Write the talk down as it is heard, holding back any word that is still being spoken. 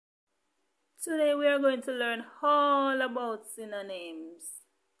Today we are going to learn all about synonyms.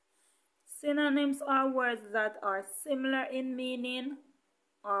 Synonyms are words that are similar in meaning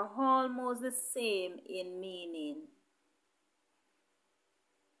or almost the same in meaning.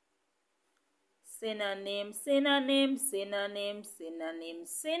 Synonym, synonym, synonym, synonym.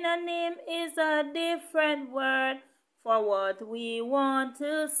 Synonym is a different word for what we want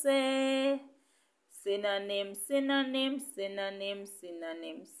to say. Synonym, synonym, synonym,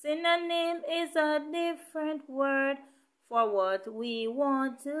 synonym. Synonym is a different word for what we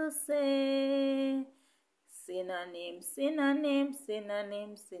want to say. Synonym, synonym,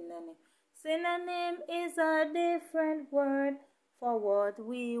 synonym, synonym. Synonym is a different word for what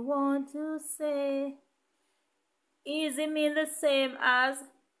we want to say. Easy means the same as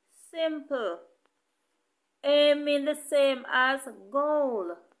simple. Aim means the same as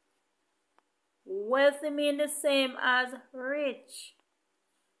goal. Wealthy means the same as rich.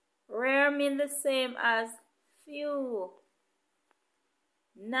 Rare means the same as few.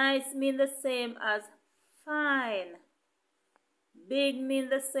 Nice means the same as fine. Big means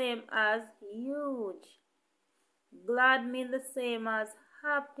the same as huge. Glad means the same as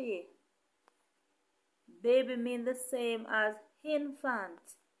happy. Baby means the same as infant.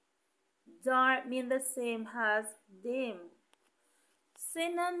 Dark means the same as dim.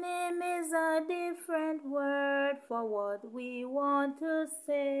 Synonym is a different word for what we want to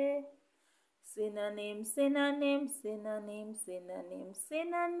say. Synonym, synonym, synonym, synonym.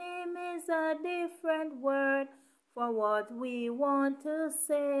 Synonym is a different word for what we want to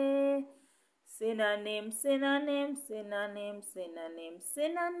say. Synonym, synonym, synonym, synonym.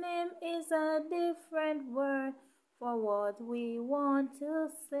 Synonym is a different word for what we want to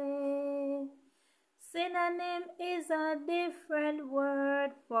say. Synonym is a different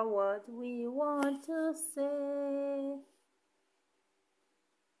word for what we want to say.